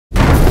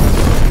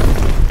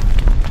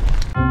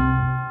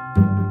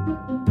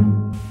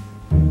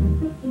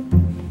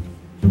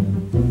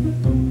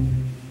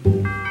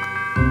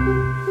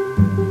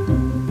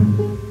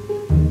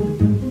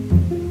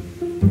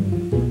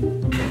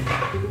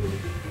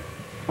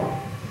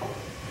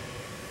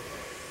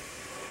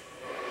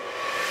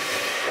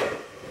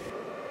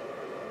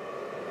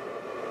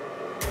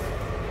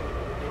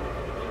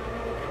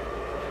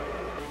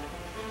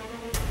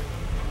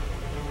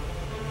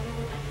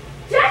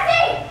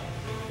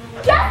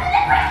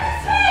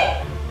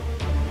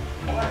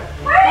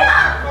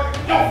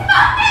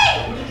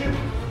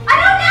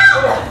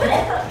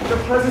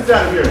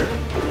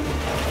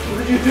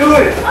do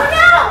it! Oh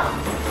no!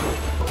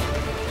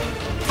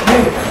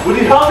 Hey, would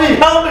you help me?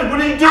 Help me!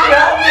 What are you doing?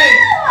 Help me!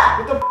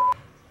 What the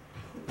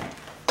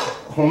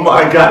Oh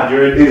my god,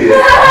 you're an idiot. You're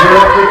a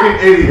freaking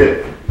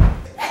idiot.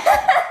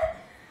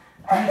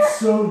 That's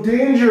so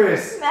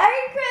dangerous. Merry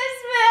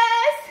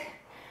Christmas!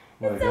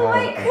 It's a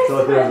white I feel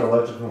like there's an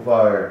Christmas. electrical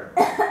fire.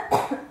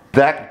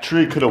 That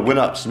tree could have went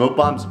up. Smoke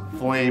bombs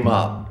flame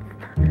up.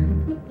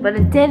 But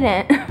it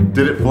didn't.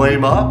 Did it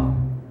flame up?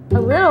 A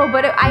little,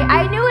 but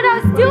I knew what I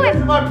was Put it next to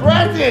doing. my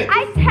present!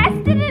 I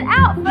tested it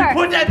out first.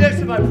 Put that next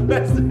to my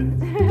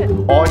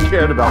present! All I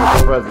cared about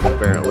was the present,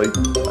 apparently.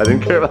 I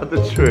didn't care about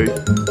the tree.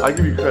 I'll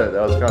give you credit,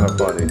 that was kind of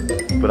funny.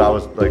 But I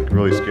was like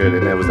really scared,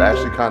 and it was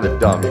actually kind of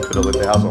dumb. You could have lit the house on